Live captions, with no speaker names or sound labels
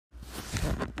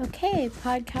Okay,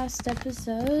 podcast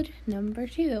episode number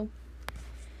 2.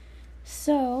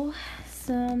 So,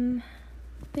 some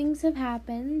things have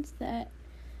happened that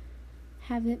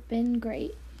haven't been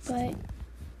great, but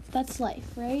that's life,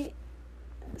 right?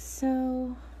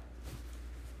 So,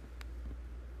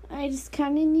 I just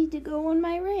kind of need to go on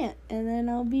my rant, and then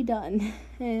I'll be done.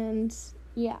 And,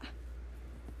 yeah.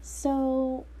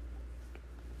 So,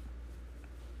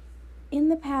 in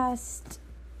the past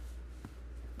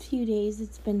few days,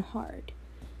 it's been hard.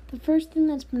 The first thing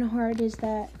that's been hard is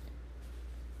that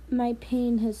my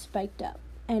pain has spiked up,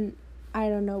 and I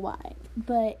don't know why,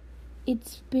 but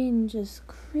it's been just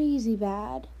crazy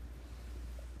bad.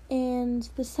 And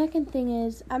the second thing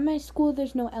is, at my school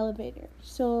there's no elevator,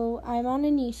 so I'm on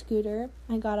an e-scooter.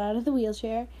 I got out of the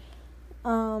wheelchair,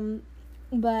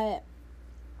 but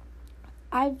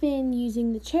I've been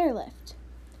using the chairlift,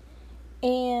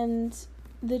 and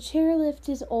the chairlift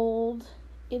is old,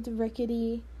 it's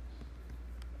rickety,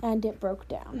 and it broke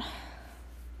down.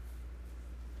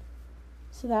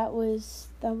 So that was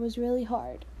really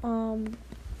hard. And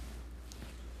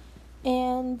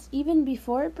even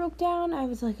before it broke down, I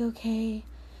was like, okay,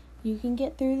 you can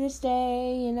get through this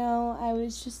day, I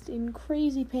was just in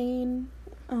crazy pain.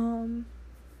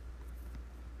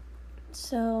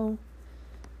 So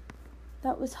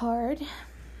that was hard.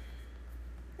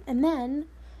 And then,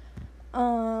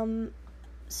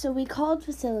 so we called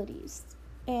facilities,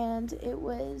 and it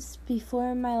was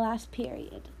before my last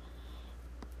period.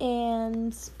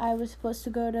 And I was supposed to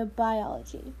go to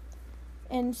biology.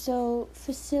 And so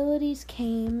facilities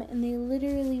came, and they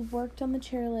literally worked on the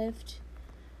chairlift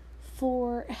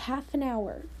for half an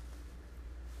hour.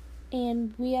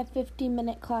 And we have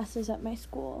 50-minute classes at my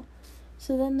school.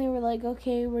 So then they were like,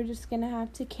 okay, we're just going to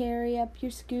have to carry up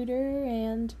your scooter,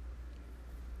 and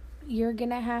you're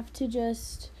going to have to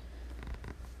just,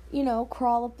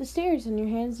 crawl up the stairs on your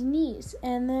hands and knees.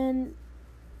 And then,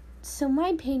 so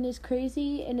my pain is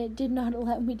crazy, and it did not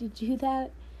allow me to do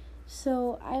that.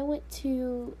 So I went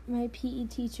to my PE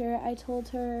teacher. I told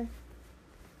her,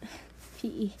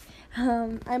 PE,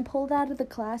 I'm pulled out of the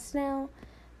class now,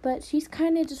 but she's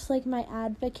kind of just like my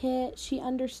advocate. She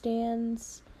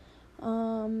understands.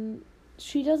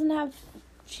 She doesn't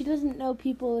know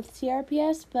people with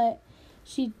CRPS, but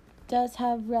she does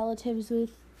have relatives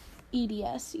with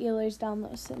EDS,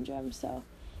 Ehlers-Danlos syndrome, so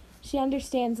she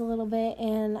understands a little bit,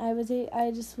 and I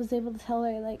just was able to tell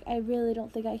her, like, I really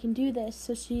don't think I can do this.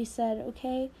 So she said,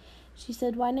 okay. She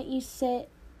said, why don't you sit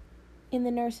in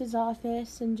the nurse's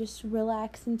office and just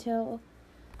relax until,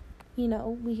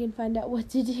 we can find out what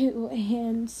to do.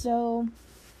 And so,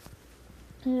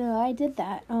 I did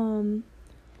that.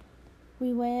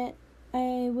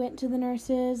 I went to the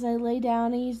nurses, I lay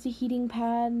down, I used a heating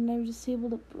pad, and I was just able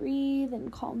to breathe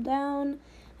and calm down.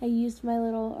 I used my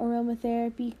little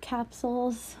aromatherapy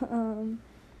capsules,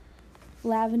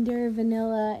 lavender,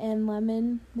 vanilla, and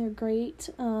lemon. They're great.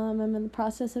 I'm in the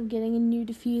process of getting a new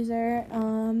diffuser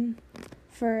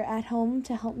for at home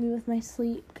to help me with my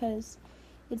sleep, because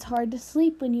it's hard to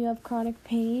sleep when you have chronic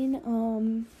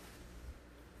pain.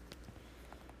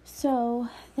 So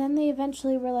then they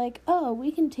eventually were like, oh,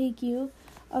 we can take you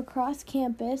across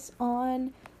campus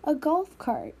on a golf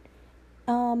cart.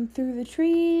 Through the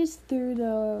trees, through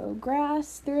the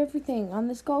grass, through everything on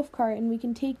this golf cart, and we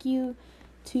can take you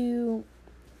to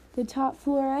the top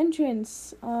floor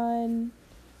entrance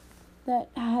that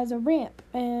has a ramp.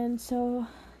 And so,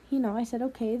 I said,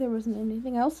 okay, there wasn't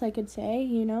anything else I could say,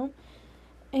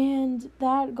 and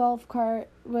that golf cart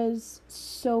was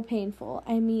so painful.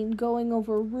 I mean, going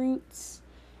over roots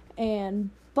and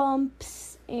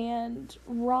bumps and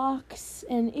rocks,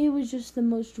 and it was just the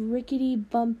most rickety,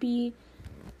 bumpy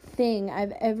thing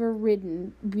I've ever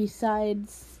ridden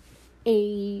besides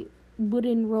a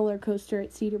wooden roller coaster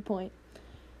at Cedar Point.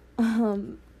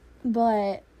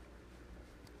 But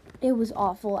it was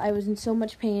awful. I was in so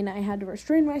much pain. I had to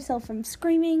restrain myself from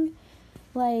screaming.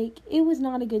 Like, it was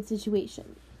not a good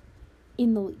situation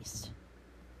in the least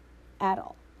at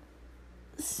all.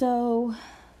 So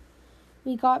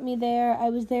we got me there. I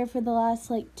was there for the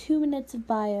last 2 minutes of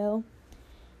bio,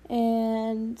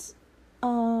 and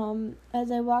as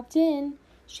I walked in,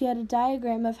 she had a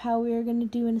diagram of how we were going to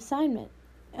do an assignment,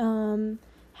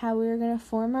 how we were going to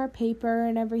form our paper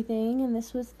and everything, and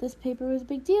this paper was a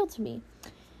big deal to me.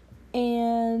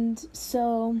 And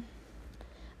so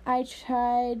I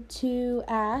tried to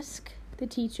ask the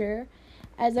teacher,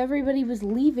 as everybody was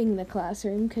leaving the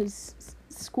classroom because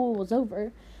school was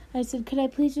over, I said, could I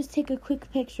please just take a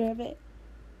quick picture of it?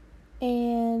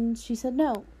 And she said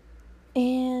no.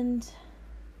 And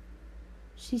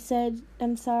she said,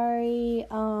 I'm sorry,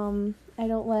 I I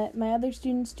don't let my other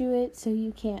students do it, so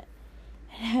you can't.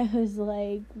 And I was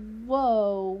like,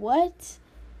 whoa, what?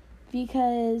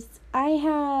 Because I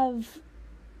have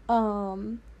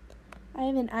an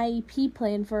IEP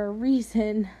plan for a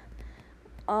reason.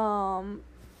 And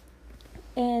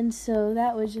so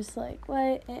that was just like,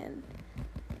 what? And,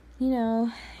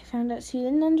 I found out she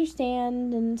didn't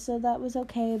understand, and so that was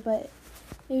okay, but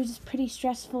it was just pretty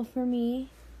stressful for me,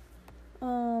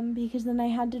 because then I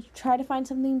had to try to find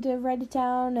something to write it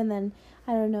down, and then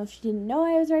I don't know if she didn't know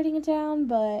I was writing it down,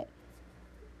 but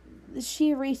she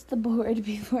erased the board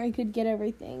before I could get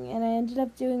everything, and I ended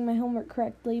up doing my homework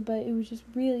correctly, but it was just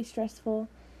really stressful,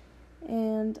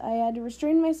 and I had to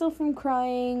restrain myself from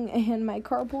crying, and my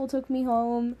carpool took me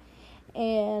home,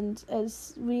 and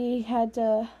as we had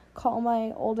to call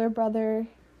my older brother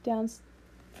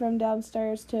from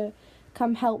downstairs to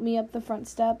come help me up the front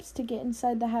steps to get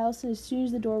inside the house, and as soon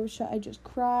as the door was shut, I just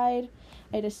cried.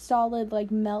 I had a solid,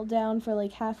 meltdown for,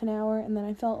 half an hour, and then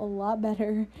I felt a lot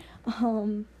better,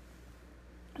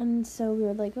 and so we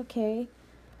were like, okay,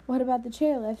 what about the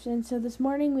chairlift? And so this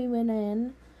morning we went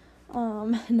in,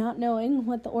 not knowing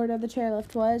what the order of the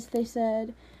chairlift was. They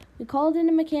said, we called in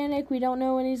a mechanic, we don't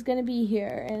know when he's going to be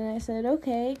here, and I said,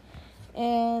 okay,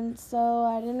 and so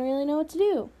I didn't really know what to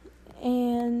do,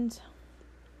 and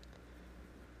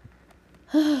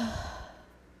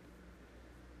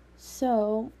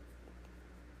so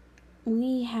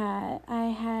I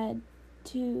had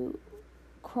to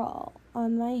crawl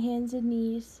on my hands and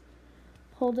knees,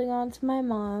 holding on to my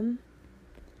mom,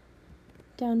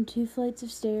 down 2 flights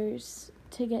of stairs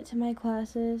to get to my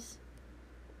classes,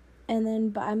 and then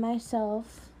by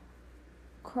myself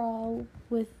crawl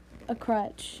with a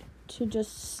crutch to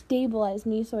just stabilize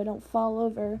me so I don't fall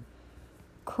over,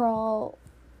 crawl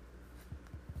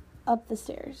up the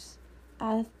stairs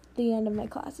at the end of my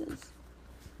classes.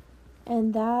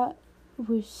 And that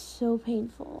was so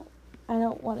painful. I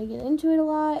don't want to get into it a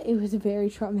lot. It was very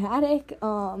traumatic. It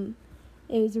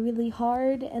was really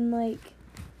hard, and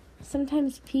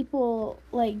sometimes people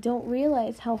don't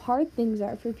realize how hard things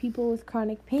are for people with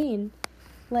chronic pain.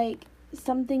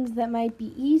 Some things that might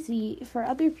be easy for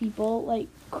other people, like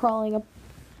crawling up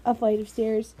a flight of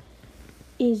stairs,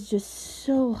 is just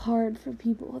so hard for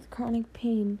people with chronic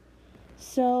pain.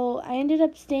 So I ended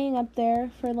up staying up there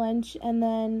for lunch, and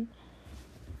then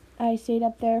I stayed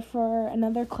up there for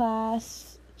another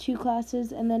class, 2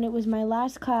 classes, and then it was my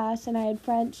last class, and I had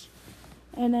French,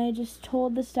 and I just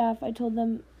told the staff, I told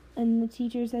them, and the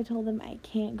teachers, I told them, I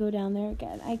can't go down there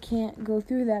again. I can't go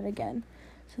through that again.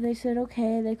 So they said,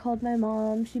 okay. They called my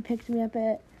mom. She picked me up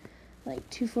at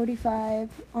 2:45.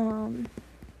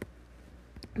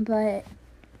 But,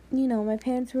 my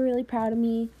parents were really proud of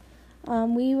me.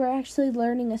 We were actually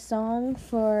learning a song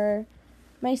for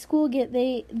my school.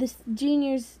 The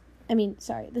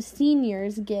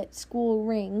seniors get school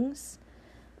rings,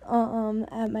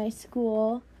 at my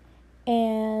school,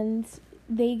 and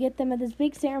they get them at this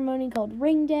big ceremony called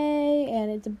Ring Day,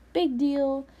 and it's a big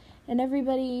deal, and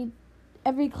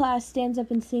every class stands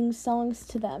up and sings songs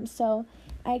to them. So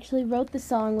I actually wrote the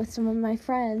song with some of my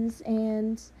friends,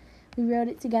 and we wrote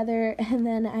it together, and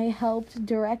then I helped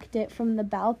direct it from the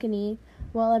balcony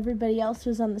while everybody else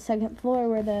was on the second floor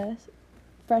where the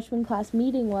freshman class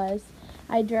meeting was.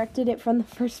 I directed it from the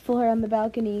first floor on the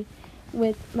balcony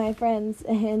with my friends,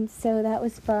 and so that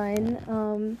was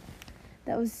fun.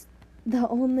 That was the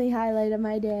only highlight of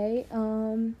my day.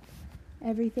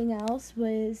 Everything else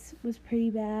was pretty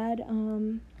bad.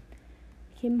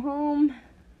 Came home,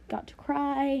 got to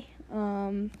cry.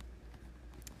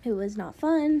 It was not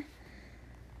fun.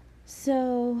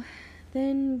 So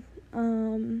then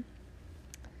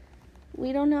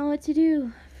we don't know what to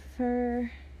do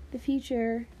for the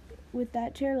future with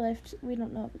that chairlift. We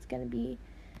don't know if it's going to be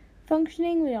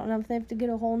functioning. We don't know if they have to get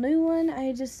a whole new one.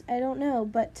 I don't know.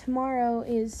 But tomorrow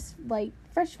is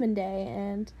freshman day,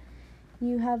 and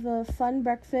you have a fun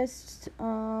breakfast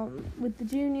with the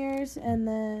juniors, and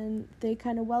then they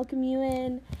kind of welcome you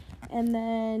in, and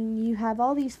then you have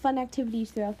all these fun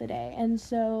activities throughout the day, and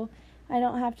so I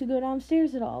don't have to go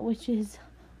downstairs at all, which is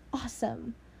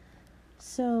awesome.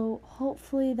 So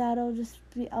hopefully I'll just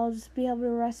be able to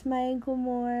rest my ankle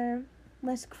more,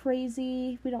 less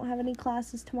crazy. We don't have any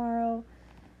classes tomorrow,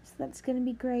 so that's going to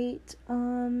be great.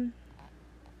 I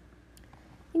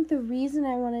think the reason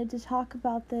I wanted to talk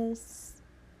about this,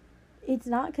 it's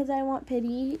not because I want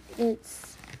pity,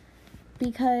 it's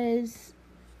because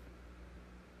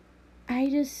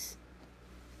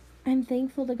I'm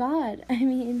thankful to God. I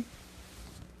mean,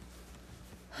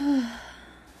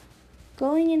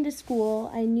 going into school,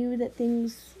 I knew that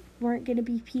things weren't going to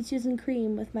be peaches and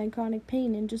cream with my chronic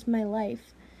pain and just my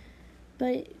life,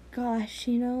 But gosh,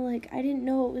 like, I didn't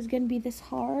know it was going to be this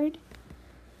hard.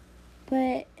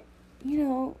 But,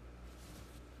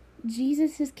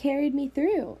 Jesus has carried me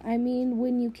through. I mean,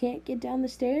 when you can't get down the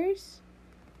stairs,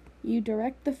 you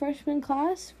direct the freshman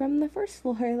class from the first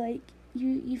floor. Like,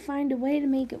 you find a way to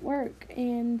make it work.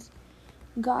 And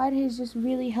God has just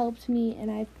really helped me,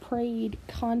 and I've prayed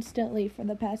constantly for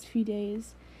the past few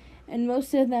days. And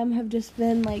most of them have just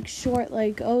been, like, short,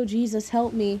 like, oh, Jesus,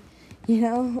 help me,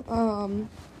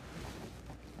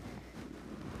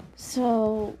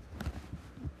 So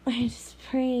I'm just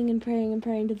praying and praying and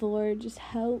praying to the Lord, just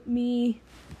help me.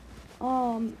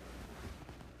 And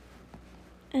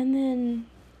then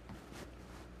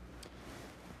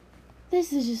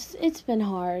this is just, it's been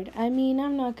hard. I mean,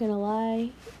 I'm not gonna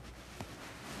lie.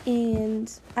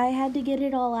 And I had to get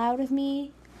it all out of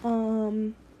me.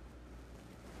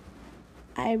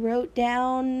 I wrote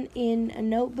down in a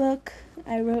notebook,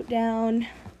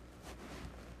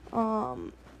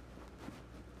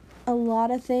 a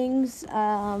lot of things.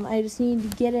 I just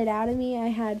needed to get it out of me. I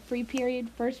had free period,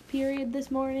 first period this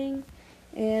morning,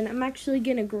 and I'm actually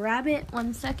going to grab it.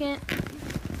 1 second.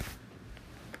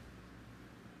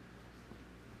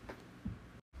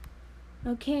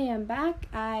 Okay, I'm back.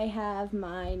 I have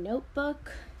my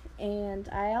notebook, and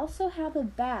I also have a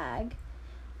bag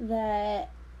that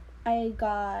I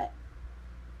got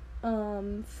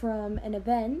from an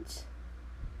event.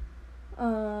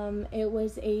 It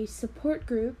was a support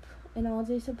group, an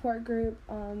all-day support group,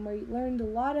 where you learned a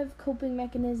lot of coping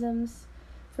mechanisms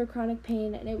for chronic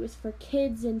pain, and it was for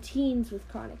kids and teens with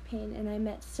chronic pain, and I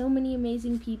met so many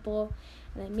amazing people,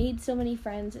 and I made so many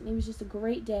friends, and it was just a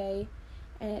great day,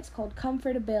 and it's called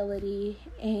Comfortability,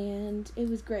 and it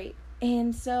was great.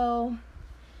 And so,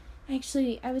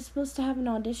 actually, I was supposed to have an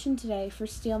audition today for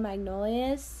Steel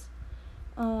Magnolias,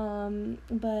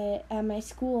 but at my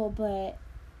school, but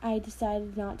I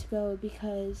decided not to go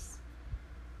because,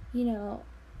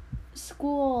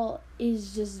 school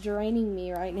is just draining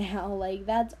me right now. Like,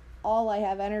 that's all I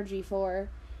have energy for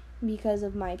because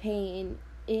of my pain.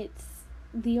 It's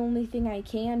the only thing I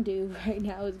can do right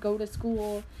now is go to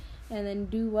school and then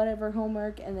do whatever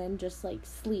homework and then just, like,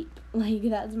 sleep. Like,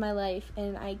 that's my life,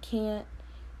 and I can't,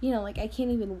 I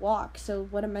can't even walk, so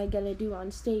what am I gonna do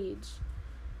on stage?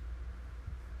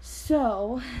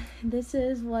 So, this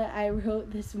is what I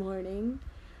wrote this morning.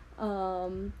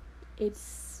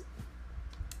 It's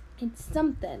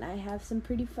something. I have some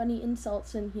pretty funny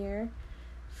insults in here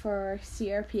for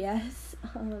CRPS.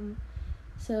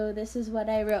 So this is what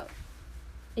I wrote.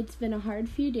 It's been a hard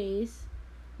few days.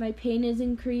 My pain has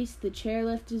increased, the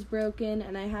chairlift is broken,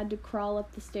 and I had to crawl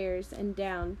up the stairs and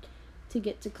down to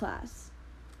get to class.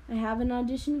 I have an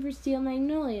audition for Steel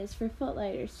Magnolias for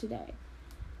Footlighters today.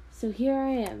 So here I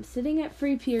am, sitting at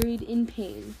free period in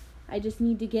pain. I just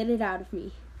need to get it out of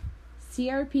me.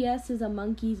 CRPS is a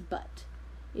monkey's butt.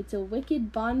 It's a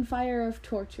wicked bonfire of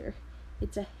torture.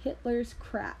 It's a Hitler's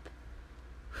crap.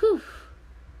 Whew.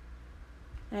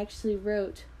 I actually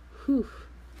wrote whew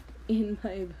in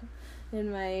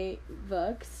my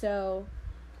book. So,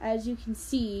 as you can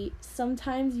see,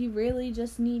 sometimes you really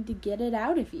just need to get it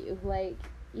out of you. Like,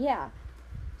 yeah.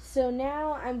 So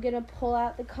now I'm going to pull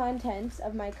out the contents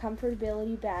of my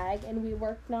Comfortability bag, and we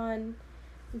worked on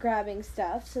grabbing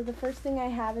stuff. So the first thing I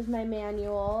have is my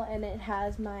manual, and it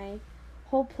has my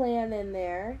whole plan in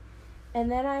there.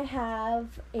 And then I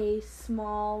have a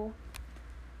small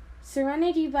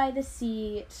Serenity by the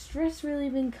Sea stress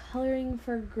relieving coloring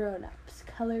for grown-ups,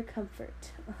 Color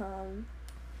Comfort.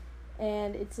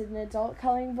 And it's an adult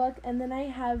coloring book. And then I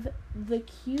have the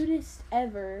cutest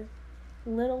ever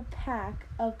little pack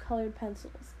of colored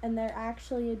pencils, and they're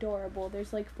actually adorable.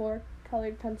 There's like 4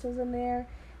 colored pencils in there,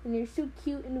 and they're so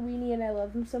cute and weenie, and I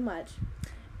love them so much.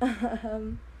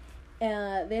 And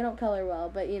they don't color well,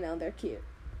 but they're cute.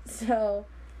 So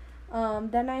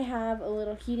then I have a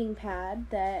little heating pad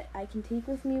that I can take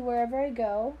with me wherever I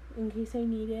go in case I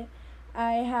need it.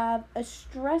 I have a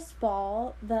stress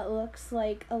ball that looks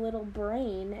like a little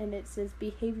brain, and it says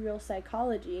behavioral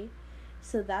psychology,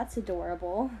 so that's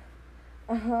adorable.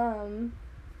 I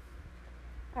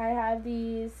have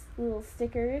these little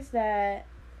stickers that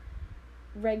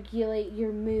regulate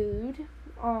your mood,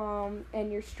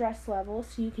 and your stress level,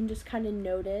 so you can just kind of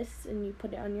notice, and you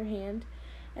put it on your hand.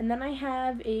 And then I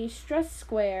have a stress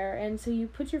square, and so you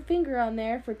put your finger on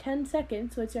there for 10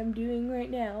 seconds, which I'm doing right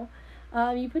now.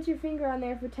 You put your finger on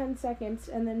there for 10 seconds,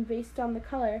 and then based on the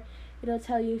color, it'll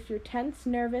tell you if you're tense,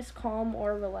 nervous, calm,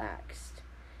 or relaxed.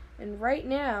 And right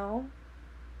now,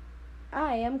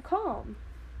 I am calm.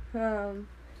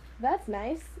 That's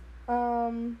nice.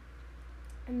 And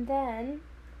then,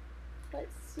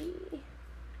 let's see.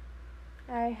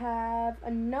 I have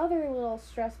another little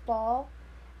stress ball.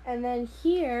 And then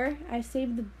here, I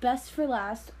saved the best for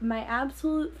last, my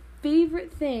absolute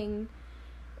favorite thing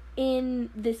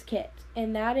in this kit.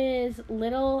 And that is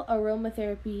little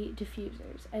aromatherapy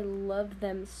diffusers. I love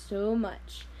them so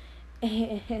much.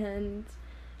 And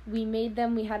we made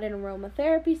them. We had an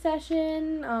aromatherapy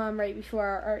session right before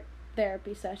our art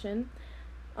therapy session.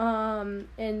 And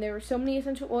there were so many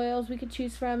essential oils we could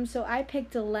choose from. So I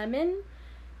picked a lemon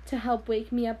to help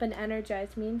wake me up and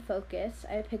energize me and focus.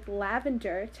 I picked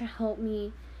lavender to help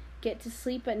me get to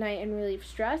sleep at night and relieve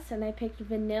stress. And I picked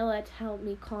vanilla to help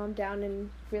me calm down and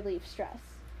relieve stress.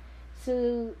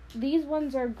 So these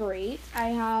ones are great. I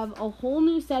have a whole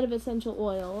new set of essential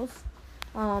oils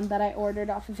that I ordered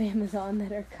off of Amazon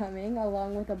that are coming,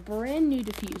 along with a brand new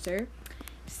diffuser.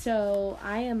 So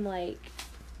I am like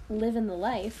living the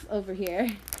life over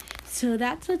here. So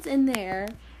that's what's in there.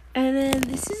 And then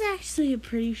this is actually a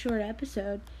pretty short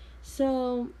episode.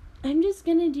 So I'm just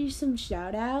going to do some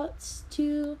shout outs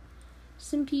to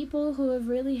some people who have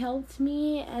really helped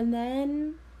me. And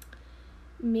then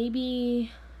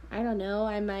maybe, I don't know,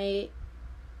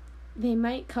 they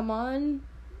might come on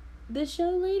this show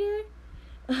later.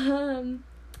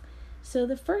 So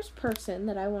the first person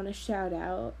that I want to shout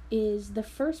out is the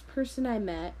first person I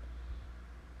met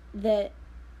that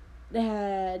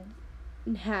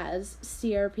has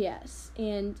CRPS,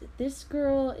 and this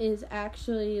girl is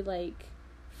actually like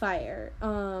fire.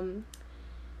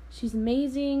 She's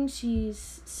amazing.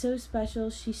 She's so special.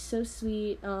 She's so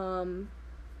sweet. And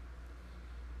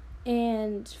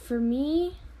for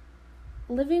me,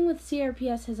 living with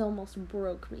CRPS has almost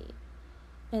broke me.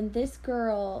 And this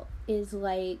girl is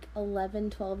like 11,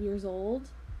 12 years old.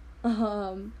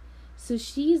 So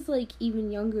she's like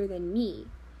even younger than me.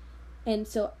 And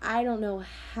so I don't know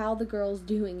how the girl's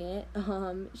doing it.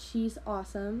 She's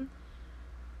awesome.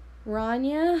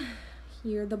 Rania,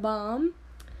 you're the bomb.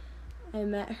 I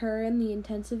met her in the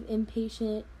intensive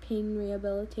inpatient pain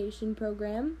rehabilitation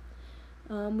program.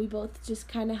 We both just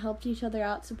kind of helped each other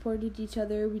out, supported each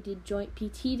other. We did joint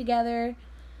PT together.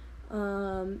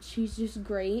 She's just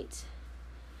great.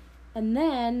 And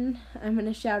then I'm going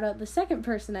to shout out the second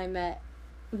person I met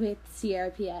with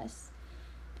CRPS.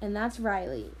 And that's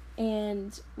Riley.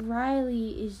 And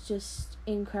Riley is just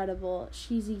incredible.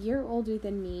 She's a year older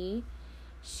than me.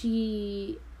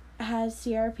 She has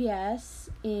CRPS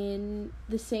in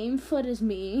the same foot as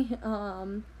me.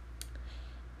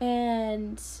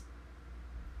 And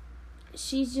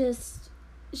she's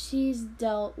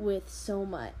dealt with so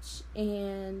much.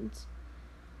 And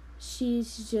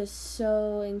she's just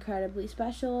so incredibly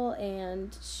special.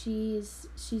 And she's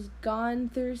gone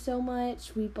through so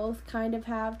much. We both kind of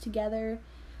have together.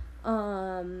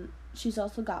 She's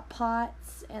also got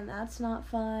POTS, and that's not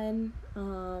fun.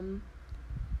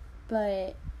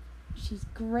 But she's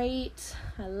great.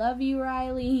 I love you,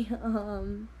 Riley.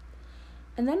 And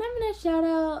then I'm gonna shout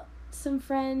out some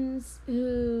friends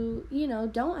who,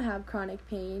 don't have chronic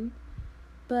pain,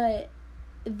 but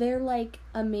they're like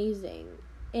amazing.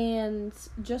 And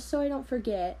just so I don't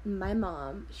forget, my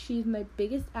mom, she's my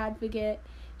biggest advocate.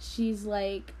 She's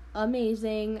like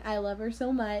amazing. I love her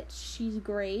so much. She's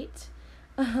great.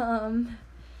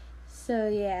 So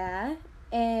yeah.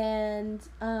 And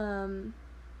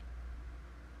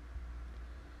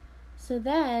so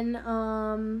then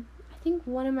I think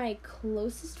one of my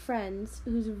closest friends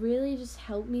who's really just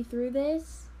helped me through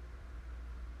this,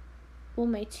 well,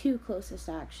 my two closest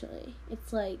actually.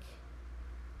 It's like,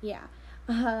 yeah.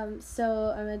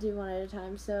 So I'm gonna do one at a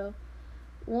time. So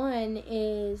one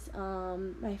is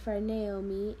my friend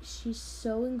Naomi. She's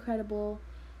so incredible.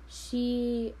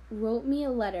 She wrote me a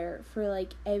letter for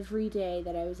like every day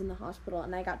that I was in the hospital,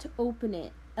 and I got to open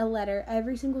it, a letter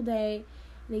every single day,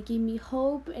 and it gave me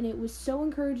hope, and it was so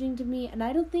encouraging to me, and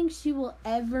I don't think she will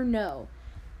ever know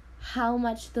how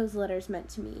much those letters meant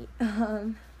to me.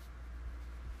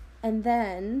 And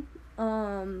then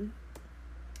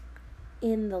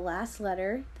in the last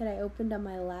letter that I opened on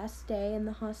my last day in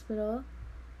the hospital,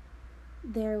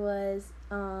 there was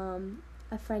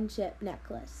a friendship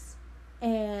necklace.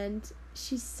 And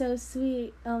she's so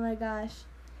sweet. Oh my gosh.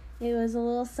 It was a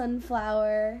little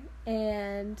sunflower,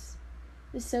 and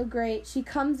it was so great. She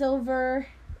comes over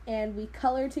and we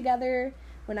color together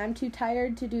when I'm too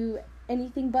tired to do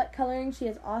anything but coloring. She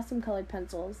has awesome colored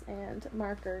pencils and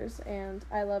markers, and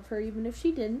I love her even if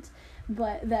she didn't.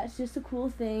 But that's just a cool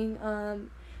thing.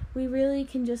 We really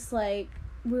can just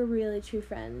we're really true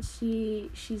friends.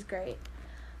 She's great.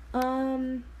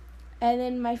 And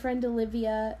then my friend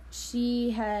Olivia,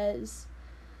 she has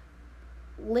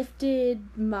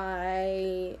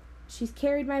she's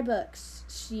carried my books.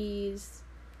 She's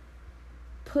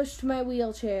pushed my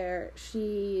wheelchair.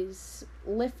 She's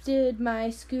lifted my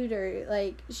scooter.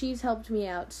 Like, she's helped me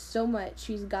out so much.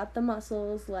 She's got the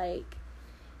muscles. Like,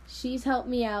 she's helped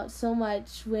me out so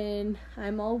much when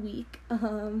I'm all weak.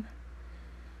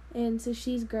 And so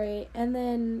she's great. And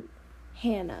then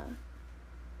Hannah.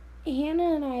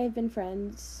 Hannah and I have been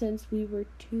friends since we were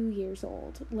 2 years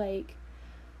old. Like,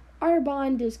 our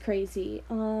bond is crazy.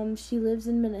 She lives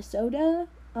in Minnesota.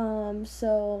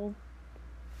 So,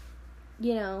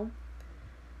 you know,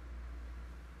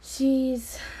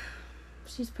 she's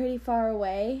pretty far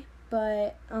away,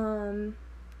 but,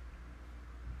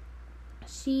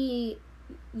 she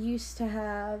used to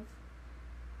have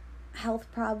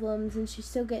health problems, and she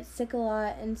still gets sick a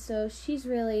lot, and so she's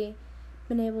really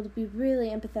been able to be really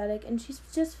empathetic, and she's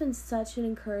just been such an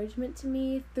encouragement to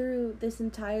me through this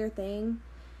entire thing,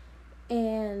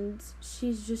 and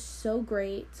she's just so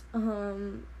great.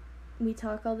 We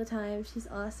talk all the time. She's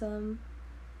awesome.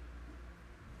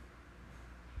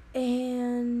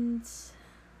 And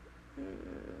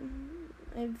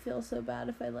I feel so bad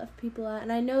if I left people out.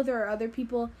 And I know there are other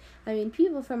people. I mean,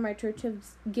 people from our church have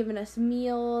given us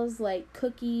meals, like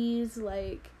cookies.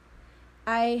 Like,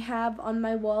 I have on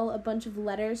my wall a bunch of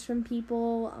letters from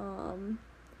people.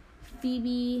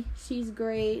 Phoebe, she's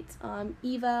great.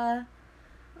 Eva.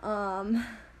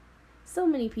 So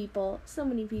many people.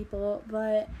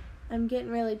 But I'm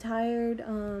getting really tired.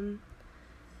 In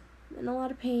a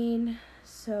lot of pain.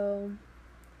 So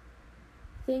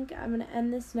I think I'm going to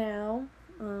end this now.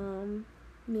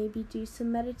 Maybe do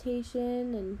some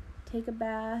meditation and take a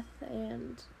bath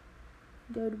and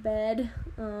go to bed.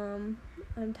 I'm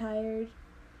tired.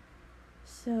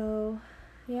 So,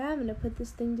 yeah, I'm going to put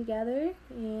this thing together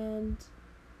and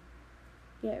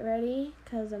get ready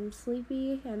because I'm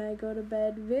sleepy and I go to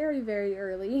bed very, very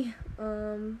early.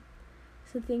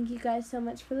 So thank you guys so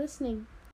much for listening.